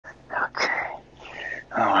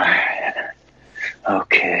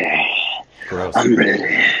goes. I'm ready.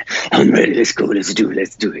 I'm ready. Let's go. Let's do it.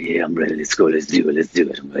 Let's do it. Yeah, I'm ready. Let's go. Let's do it. Let's do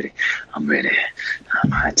it. I'm ready. I'm ready.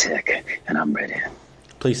 I'm high tech, and I'm ready.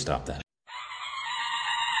 Please stop that.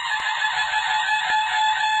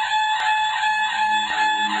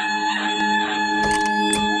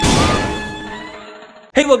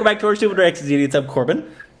 Hey, welcome back to our Stupid Reactions. Idiots. I'm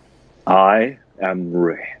Corbin. I am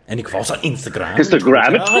Ray. And you can follow us on Instagram.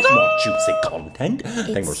 Instagram. More juicy content.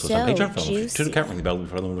 Thank you for So Patreon. To the camera, the bell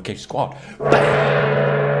for the notification squad. Bam!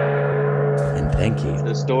 And thank you.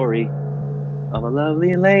 The story of a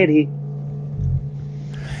lovely lady.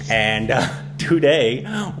 And today,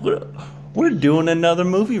 we're doing another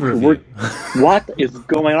movie review. What is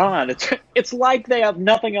going on? It's like they have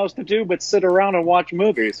nothing else to do but sit around and watch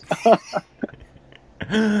movies.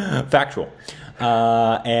 Factual.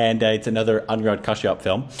 And it's another Anurag Kashyap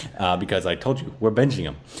film because I told you we're binging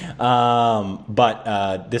them.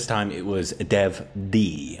 But this time it was Dev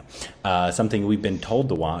D, something we've been told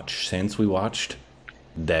to watch since we watched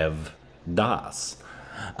Dev Das.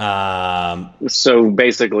 So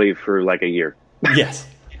basically for like a year. Yes.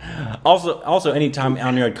 Also, anytime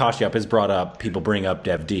Anurag Kashyap is brought up, people bring up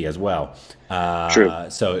Dev D as well. True.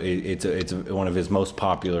 So it's one of his most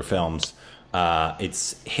popular films.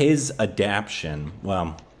 It's his adaptation,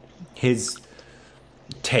 well, his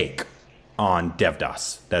take on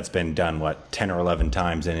Devdas that's been done, what, 10 or 11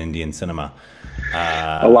 times in Indian cinema.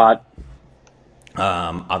 A lot.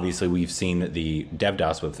 Obviously, we've seen the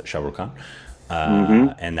Devdas with Shah Rukh Khan,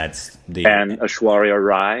 and that's the... And Aishwarya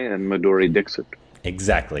Rai and Madhuri Dixit.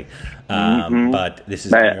 Exactly. But this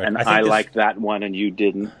is... And I liked that one and you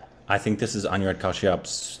didn't. I think this is Anurag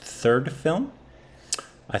Kashyap's third film.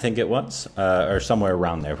 I think it was, or somewhere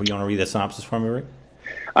around there. You want to read the synopsis for me, Rick?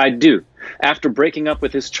 I do. After breaking up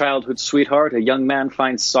with his childhood sweetheart, a young man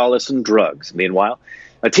finds solace in drugs. Meanwhile,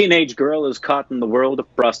 a teenage girl is caught in the world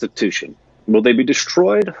of prostitution. Will they be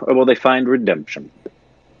destroyed, or will they find redemption?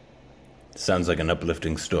 Sounds like an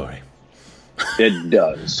uplifting story. It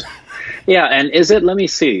does. Yeah, and is it, let me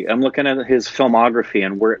see. I'm looking at his filmography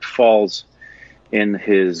and where it falls in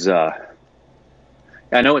his, I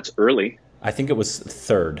know it's early. I think it was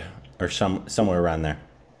third or somewhere around there,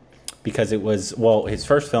 because it was, well, his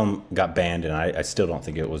first film got banned and I still don't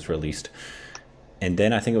think it was released, and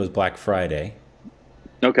then I think it was Black Friday.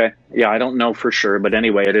 Okay, yeah, I don't know for sure, but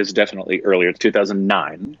anyway, it is definitely earlier. It's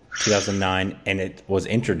 2009. 2009, and it was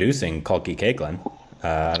introducing Kalki Koechlin.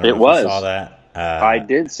 I don't know it if was. you saw that. I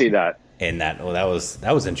did see that. And that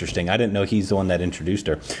was interesting. I didn't know he's the one that introduced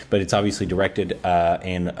her, but it's obviously directed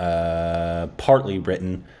and partly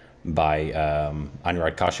written by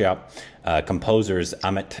Anurag Kashyap, composers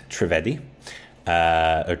Amit Trivedi,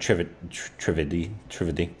 or Trivedi,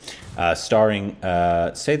 starring,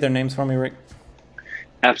 say their names for me, Rick.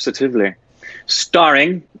 Absolutely.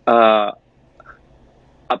 Starring, forgive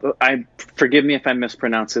me if I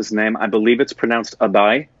mispronounce his name. I believe it's pronounced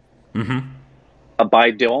Abai.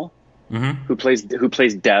 Abai Dil, who plays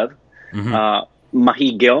Dev.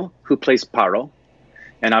 Mahi Gill, who plays Paro.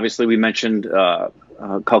 And obviously we mentioned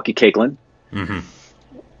Kalki Koechlin.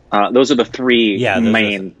 Those are the three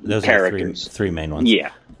main characters. Three main ones. Yeah.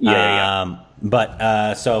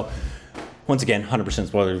 But so once again, 100%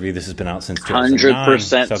 spoiler review. This has been out since 2009.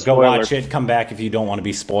 100% so go watch it. Come back if you don't want to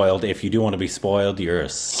be spoiled. If you do want to be spoiled, you're a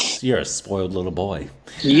spoiled little boy.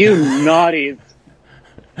 You naughty.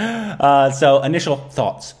 So initial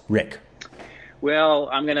thoughts, Rick. Well,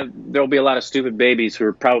 there'll be a lot of stupid babies who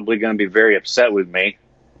are probably going to be very upset with me.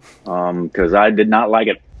 Because I did not like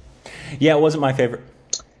it. Yeah, it wasn't my favorite.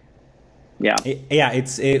 Yeah,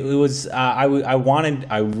 it was. I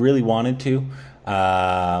really wanted to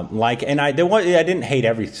like, and I didn't hate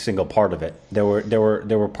every single part of it. There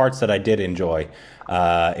were parts that I did enjoy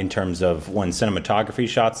in terms of when cinematography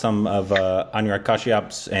shot some of Anurag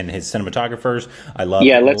Kashyap's and his cinematographers. I love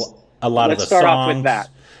a lot of the songs. Let's start off with that.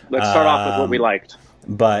 Let's start off with what we liked.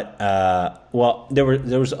 But well, there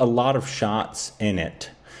was a lot of shots in it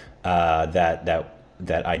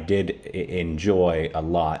that I did enjoy a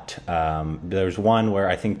lot. There's one where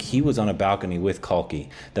I think he was on a balcony with Kalki,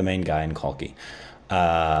 the main guy in Kalki.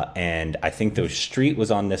 And I think the street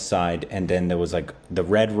was on this side, and then there was like the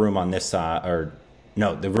red room on this side, or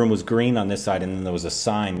no, the room was green on this side, and then there was a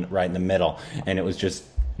sign right in the middle, and it was just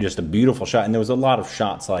a beautiful shot. And there was a lot of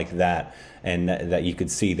shots like that, and that you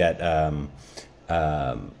could see that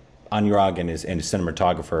Anurag and his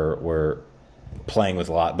cinematographer were playing with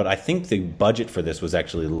a lot. But I think the budget for this was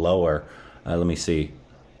actually lower. Let me see.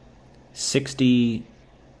 60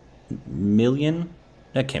 million?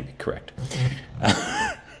 That can't be correct.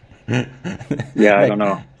 Yeah, I don't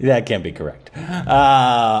know. That can't be correct.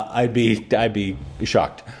 I'd be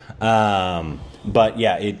shocked. But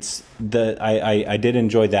yeah, I did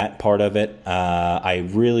enjoy that part of it. I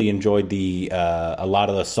really enjoyed a lot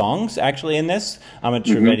of the songs actually in this. Amit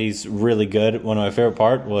Trivedi's really good. One of my favorite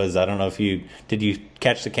part was, I don't know if did you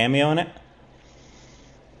catch the cameo in it?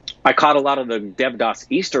 I caught a lot of the DevDOS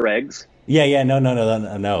Easter eggs. Yeah, no.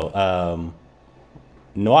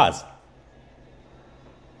 Nawaz.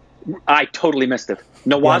 I totally missed it.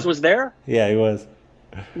 Nawaz was there? Yeah, he was.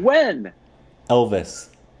 When? Elvis.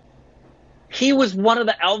 He was one of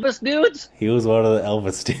the Elvis dudes? He was one of the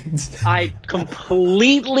Elvis dudes. I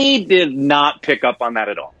completely did not pick up on that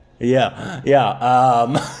at all. Yeah.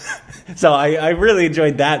 So I really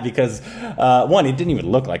enjoyed that because, one, it didn't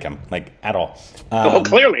even look like him, like, at all.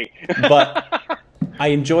 Clearly. But I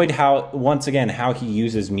enjoyed how he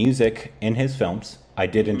uses music in his films. I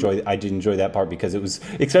did enjoy that part because it was,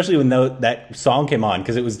 especially when that song came on,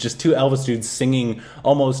 because it was just two Elvis dudes singing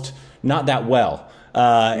almost not that well.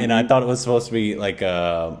 And I thought it was supposed to be like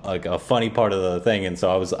a funny part of the thing, and so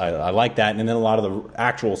I liked that. And then a lot of the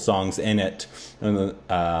actual songs in it, and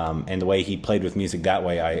the way he played with music that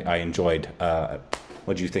way, I enjoyed.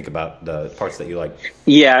 What do you think about the parts that you liked?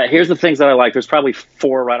 Yeah, here's the things that I like. There's probably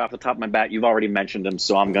 4 right off the top of my bat. You've already mentioned them,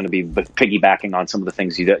 so I'm going to be piggybacking on some of the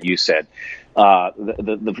things you said.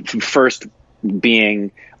 The first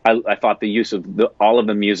being, I thought the use of all of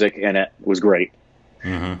the music in it was great.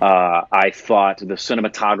 I thought the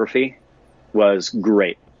cinematography was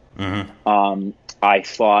great. I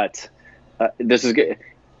thought this is good.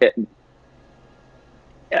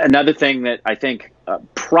 Another thing that I think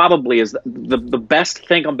probably is the best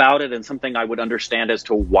thing about it, and something I would understand as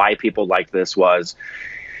to why people like this, was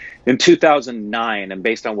in 2009, and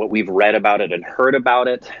based on what we've read about it and heard about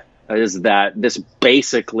it, is that this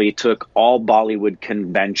basically took all Bollywood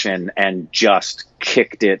convention and just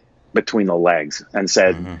kicked it between the legs and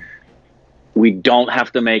said, we don't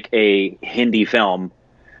have to make a Hindi film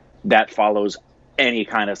that follows any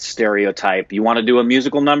kind of stereotype. You want to do a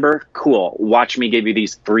musical number? Cool. Watch me give you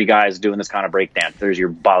these 3 guys doing this kind of breakdance. There's your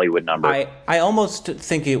Bollywood number. I almost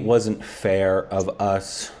think it wasn't fair of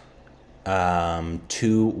us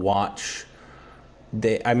to watch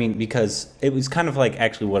because it was kind of like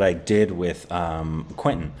actually what I did with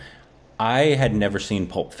Quentin. I had never seen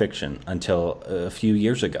Pulp Fiction until a few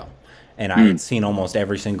years ago. And I had seen almost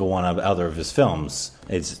every single one of other of his films.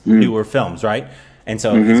 It's newer films, right? And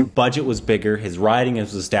so his budget was bigger. His writing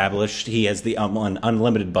was established. He has the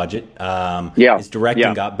unlimited budget. His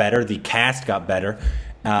directing got better. The cast got better.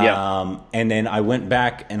 And then I went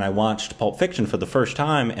back and I watched Pulp Fiction for the first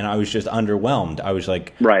time, and I was just underwhelmed. I was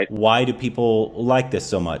like, why do people like this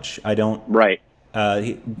so much? I don't.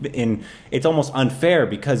 And it's almost unfair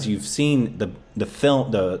because you've seen the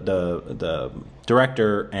film, the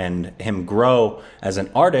director and him grow as an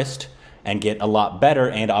artist and get a lot better.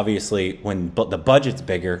 And obviously, when the budget's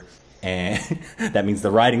bigger, and that means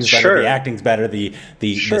the writing's better, the acting's better, the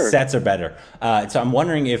sets are better. So I'm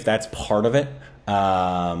wondering if that's part of it.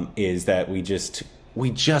 Is that we just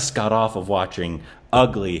got off of watching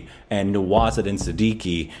Ugly and Nawazuddin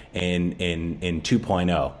Siddiqui in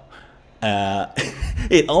 2.0.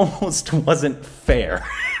 It almost wasn't fair.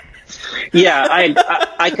 Yeah,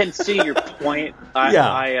 I can see your point.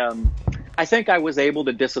 I think I was able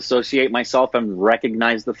to disassociate myself and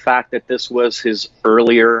recognize the fact that this was his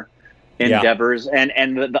earlier endeavors. And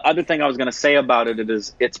the other thing I was going to say about it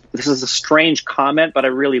is this is a strange comment, but I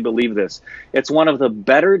really believe this. It's one of the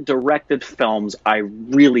better directed films I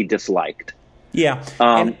really disliked. Yeah.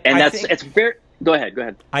 It's very. Go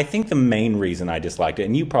ahead. I think the main reason I disliked it,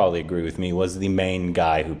 and you probably agree with me, was the main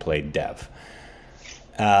guy who played Dev.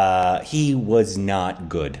 He was not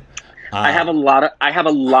good. I have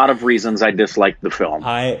a lot of reasons I disliked the film.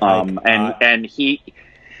 And he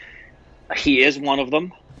is one of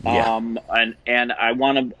them. And I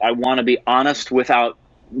want to be honest without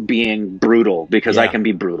being brutal, because I can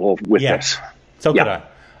be brutal with this. So could I.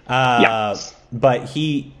 But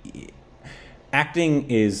acting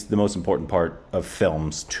is the most important part of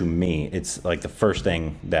films to me. It's like the first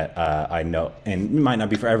thing that I know, and it might not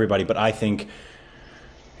be for everybody, but I think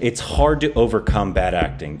it's hard to overcome bad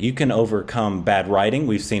acting. You can overcome bad writing.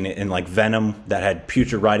 We've seen it in like Venom that had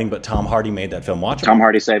putrid writing, but Tom Hardy made that film watchable. Tom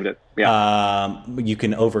Hardy saved it. Yeah. You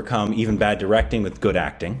can overcome even bad directing with good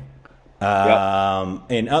acting.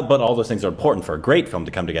 But all those things are important for a great film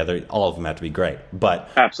to come together. All of them have to be great. But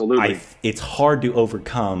absolutely, it's hard to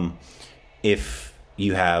overcome if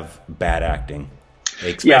you have bad acting.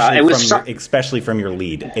 especially from your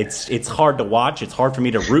lead. It's hard to watch. It's hard for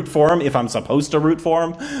me to root for him if I'm supposed to root for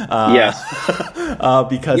him.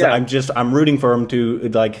 Because I'm rooting for him to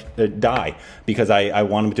die because I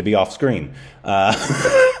want him to be off screen. And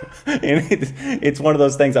it's one of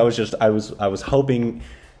those things. I was hoping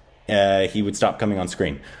he would stop coming on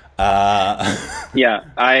screen. It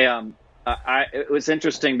was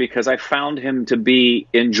interesting because I found him to be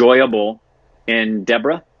enjoyable in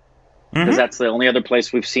Deborah, because that's the only other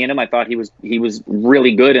place we've seen him. I thought he was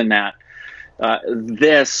really good in that.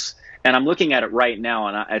 And I'm looking at it right now,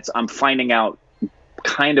 and I'm finding out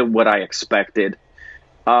kind of what I expected.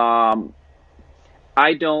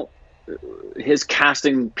 His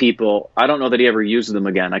casting people, I don't know that he ever used them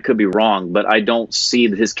again. I could be wrong, but I don't see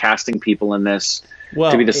his casting people in this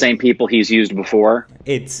to be the same people he's used before.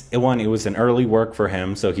 It was an early work for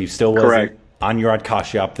him, so he still wasn't Anurag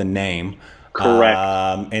Kashyap, the name.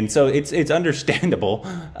 Correct. And so it's understandable.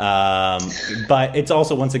 But it's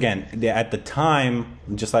also, once again, at the time,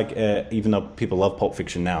 just like even though people love Pulp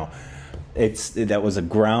Fiction now, that was a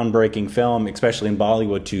groundbreaking film, especially in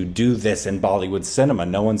Bollywood, to do this in Bollywood cinema.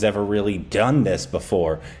 No one's ever really done this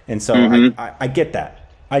before. And so I get that.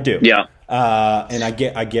 I do. Yeah. And I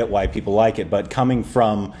get why people like it, but coming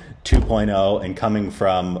from 2.0 and coming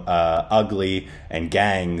from Ugly and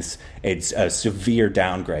Gangs, it's a severe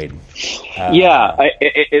downgrade.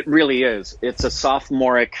 It really is. It's a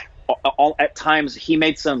sophomoric. At times, he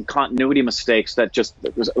made some continuity mistakes that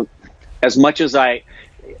it was as much as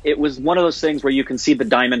it was one of those things where you can see the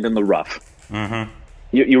diamond in the rough.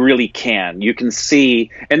 You really can. You can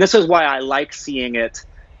see, and this is why I like seeing it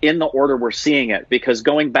in the order we're seeing it, because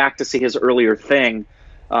going back to see his earlier thing,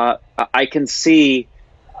 I can see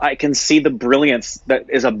the brilliance that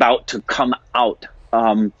is about to come out.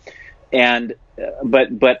 But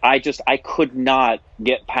I could not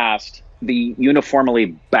get past the uniformly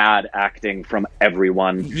bad acting from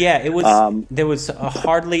everyone. Yeah, it was. There was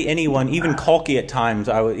hardly anyone, even Kalki at times.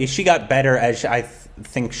 She got better as I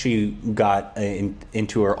think she got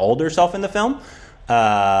into her older self in the film.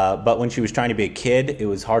 But when she was trying to be a kid, it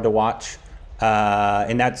was hard to watch,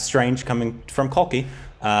 and that's strange coming from Kalki.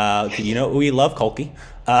 We love Kalki.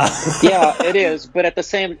 Yeah, it is. But at the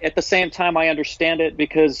same time, I understand it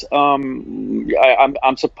because I'm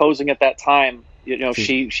supposing at that time,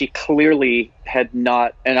 she clearly had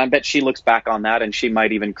not, and I bet she looks back on that and she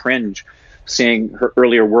might even cringe seeing her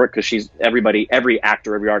earlier work, because every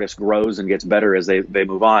actor, every artist grows and gets better as they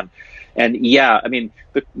move on. And I mean,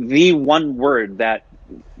 the one word that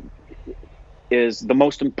is the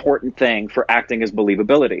most important thing for acting is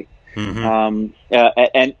believability. And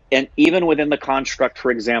even within the construct,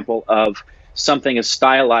 for example, of something as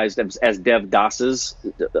stylized as Dev Das's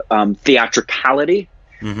theatricality,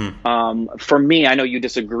 for me, I know you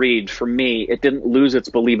disagreed. For me, it didn't lose its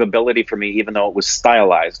believability for me, even though it was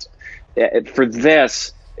stylized. For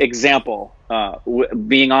this example,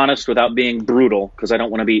 being honest without being brutal, because I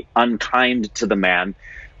don't want to be unkind to the man,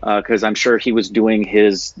 because I'm sure he was doing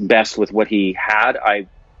his best with what he had. I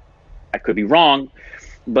could be wrong,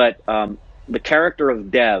 but the character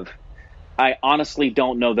of Dev, I honestly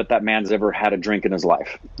don't know that man's ever had a drink in his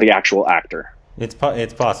life, the actual actor. It's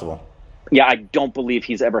possible. Yeah, I don't believe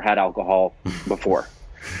he's ever had alcohol before.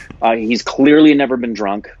 He's clearly never been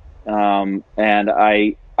drunk, and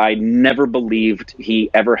I never believed he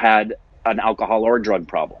ever had an alcohol or drug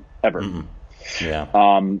problem, ever. Yeah.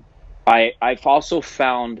 I've also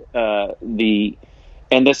found I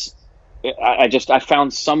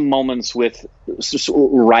found some moments with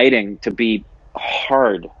writing to be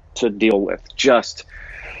hard to deal with.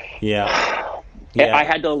 I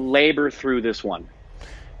had to labor through this one.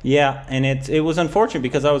 Yeah, and it was unfortunate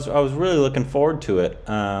because I was really looking forward to it.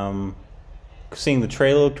 Seeing the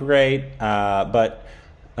trailer looked great, but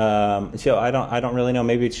I don't really know.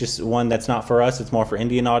 Maybe it's just one that's not for us. It's more for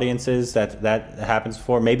Indian audiences. That happens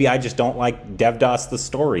before. Maybe I just don't like Devdas the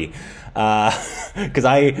story, because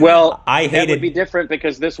I hated. That would be different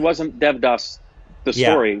because this wasn't Devdas the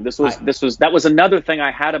story. That was another thing I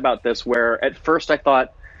had about this, where at first I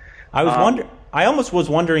thought I almost was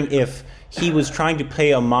wondering if he was trying to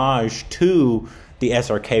pay homage to the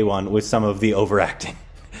SRK one with some of the overacting,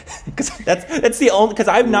 because that's the only, because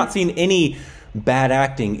I've not seen any bad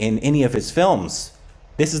acting in any of his films.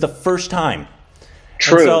 This is the first time.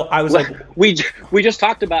 True. And so I was we just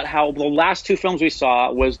talked about how the last two films we saw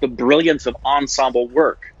was the brilliance of ensemble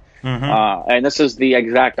work. And this is the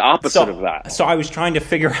exact opposite of that. So I was trying to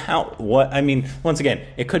figure out what, I mean, once again,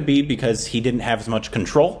 it could be because he didn't have as much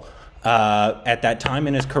control at that time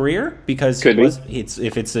in his career, because Could be.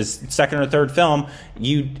 if it's his second or third film,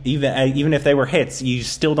 you even if they were hits, you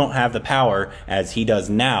still don't have the power as he does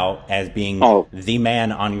now as being the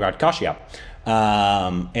man Anurag Kashyap.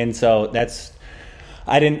 And so that's,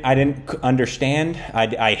 I didn't understand.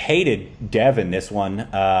 I hated Dev in this one.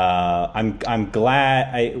 I'm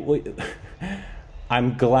glad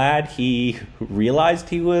he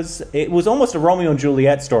realized it was almost a Romeo and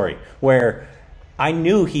Juliet story where I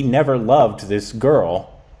knew he never loved this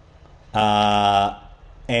girl,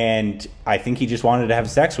 and I think he just wanted to have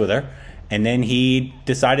sex with her, and then he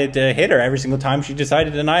decided to hit her every single time she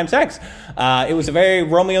decided to deny him sex. It was a very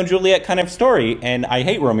Romeo and Juliet kind of story, and I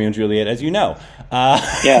hate Romeo and Juliet, as you know.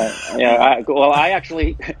 Yeah. I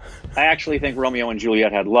actually think Romeo and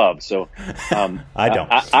Juliet had love. So I don't.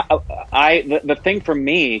 The thing for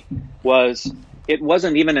me was, it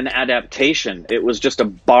wasn't even an adaptation. It was just a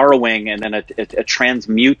borrowing and then a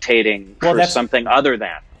transmutating for something other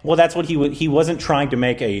than. Well, that's what he wasn't trying to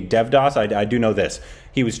make a Devdas. I do know this.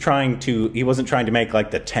 He wasn't trying to make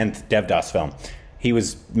like the 10th Devdas film. He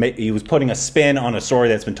was putting a spin on a story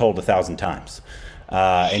that's been told 1,000 times.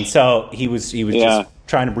 And so he was just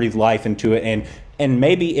trying to breathe life into it. And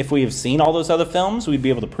maybe if we have seen all those other films, we'd be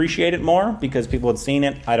able to appreciate it more because people had seen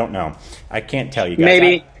it. I don't know. I can't tell you guys.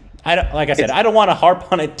 Maybe. I don't, like I said, I don't want to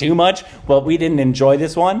harp on it too much, but we didn't enjoy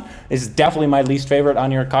this one. This is definitely my least favorite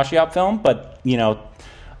Anurag Kashyap film, but, you know,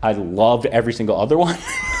 I loved every single other one.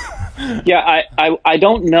 Yeah, I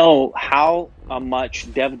don't know how much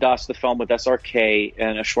Devdas, the film with SRK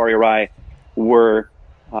and Aishwarya Rai, were.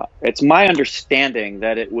 It's my understanding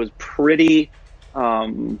that it was pretty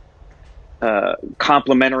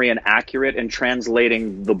complimentary and accurate in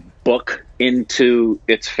translating the book into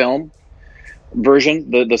its film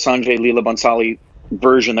version, the Sanjay Leela Bhansali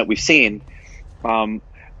version that we've seen, and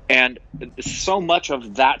so much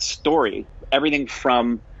of that story, everything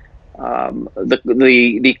from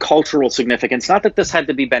the cultural significance, not that this had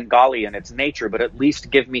to be Bengali in its nature, but at least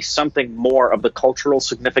give me something more of the cultural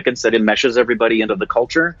significance that enmeshes everybody into the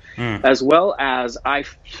culture, as well as I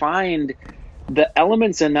find the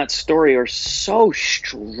elements in that story are so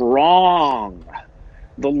strong.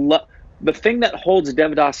 The thing that holds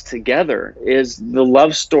Devdas together is the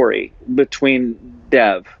love story between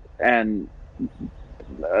Dev and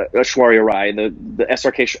Aishwarya Rai, the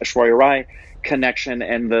SRK Aishwarya Rai connection,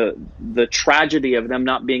 and the tragedy of them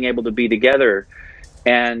not being able to be together,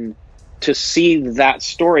 and to see that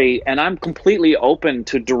story. And I'm completely open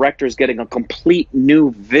to directors getting a complete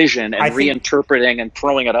new vision and reinterpreting and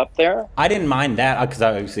throwing it up there. I didn't mind that because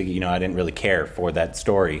obviously, you know, I didn't really care for that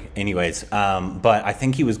story anyways. But I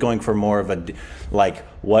think he was going for more of a, like,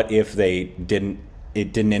 what if it didn't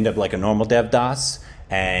end up like a normal Devdas,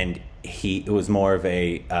 and it was more of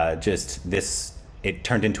a it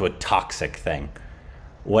turned into a toxic thing.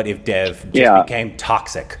 What if Dev just became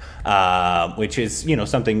toxic, which is, you know,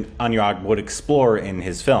 something Anurag would explore in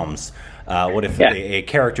his films. What if a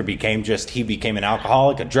character became an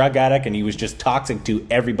alcoholic, a drug addict, and he was just toxic to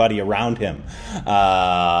everybody around him,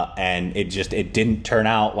 and it didn't turn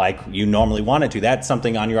out like you normally wanted to. That's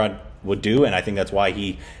something Anurag would do, and I think that's why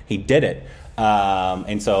he did it.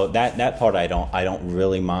 And so that part I don't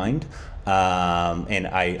really mind, and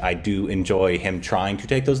I do enjoy him trying to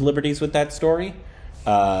take those liberties with that story.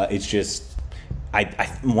 It's just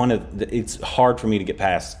it's hard for me to get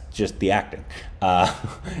past just the acting,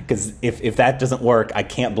 because if that doesn't work, I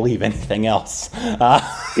can't believe anything else.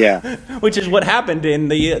 Which is what happened in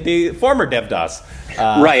the former Devdas.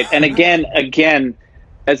 Right, and again,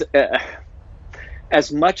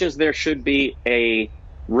 as much as there should be a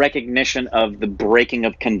recognition of the breaking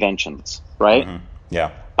of conventions, right? Mm-hmm.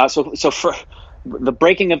 Yeah. So for the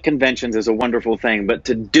breaking of conventions is a wonderful thing, but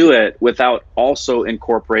to do it without also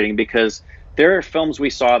incorporating, because there are films we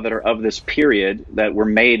saw that are of this period that were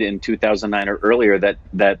made in 2009 or earlier that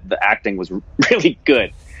the acting was really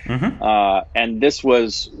good. Mm-hmm. And this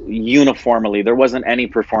was uniformly, there wasn't any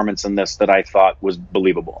performance in this that I thought was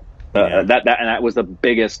believable. That was the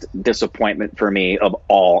biggest disappointment for me of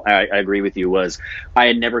all. I agree with you. Was I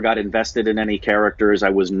had never got invested in any characters. I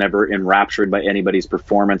was never enraptured by anybody's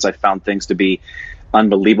performance. I found things to be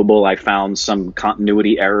unbelievable. I found some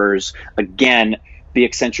continuity errors. Again, the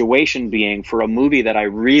accentuation being for a movie that I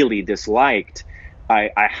really disliked.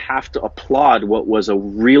 I have to applaud what was a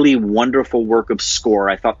really wonderful work of score.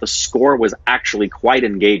 I thought the score was actually quite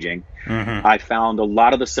engaging. Mm-hmm. I found a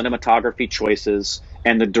lot of the cinematography choices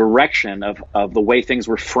and the direction of the way things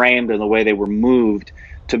were framed and the way they were moved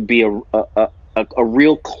to be a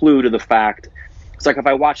real clue to the fact It's like if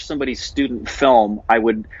I watched somebody's student film, I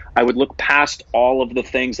would look past all of the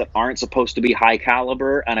things that aren't supposed to be high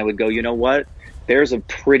caliber, and I would go, you know what? There's a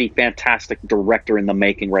pretty fantastic director in the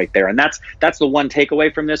making right there. And that's the one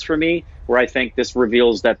takeaway from this for me, where I think this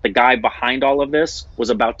reveals that the guy behind all of this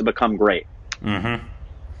was about to become great. Mm-hmm.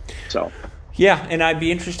 So, yeah, and I'd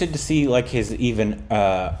be interested to see like his even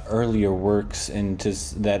earlier works, and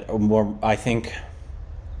just that more. I think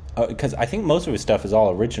because I think most of his stuff is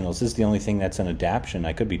all originals. This is the only thing that's an adaptation.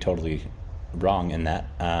 I could be totally wrong in that.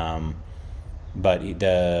 But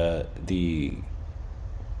the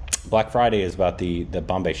Black Friday is about the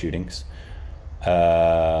Bombay shootings.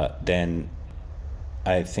 Then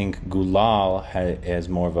I think Gulal has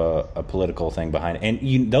more of a political thing behind it.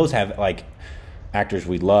 And those have like actors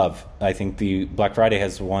we love. I think the Black Friday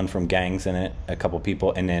has one from Gangs in it, a couple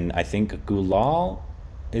people, and then I think Gulal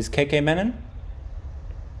is KK Menon.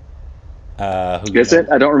 Is it?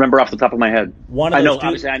 I don't remember off the top of my head. I know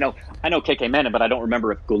KK Menon, but I don't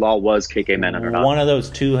remember if Gulal was KK Menon or not. One of those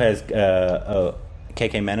two has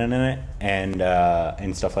KK Menon in it,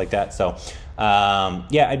 and stuff like that. So,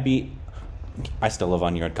 yeah, I still love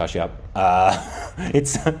Anurag Kashyap.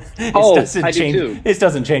 It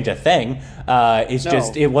doesn't change a thing. It's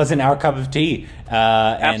just it wasn't our cup of tea.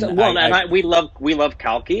 We love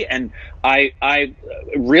Kalki, and I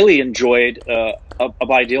really enjoyed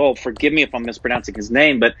Abidil. Forgive me if I'm mispronouncing his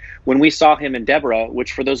name, but when we saw him in Deborah,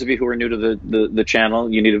 which for those of you who are new to the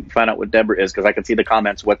channel, you need to find out what Deborah is, because I can see the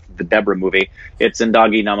comments. What's the Deborah movie? It's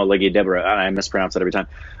Indagi Namalagi Deborah, and I mispronounce it every time.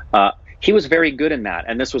 He was very good in that,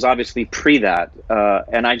 and this was obviously pre that.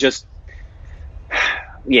 And I just,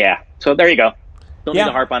 yeah. So there you go. Don't need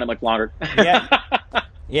to harp on it much longer.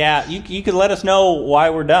 Yeah. You could let us know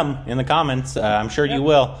why we're dumb in the comments. I'm sure you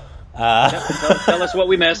will. Tell us what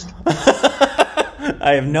we missed.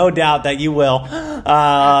 I have no doubt that you will.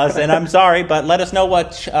 And I'm sorry, but let us know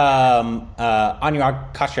what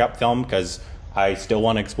Anurag Kashyap film, because I still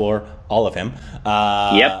want to explore all of him.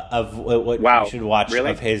 Of what you should watch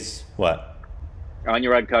of his what?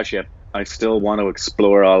 Anurag Kashyap. I still want to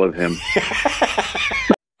explore all of him.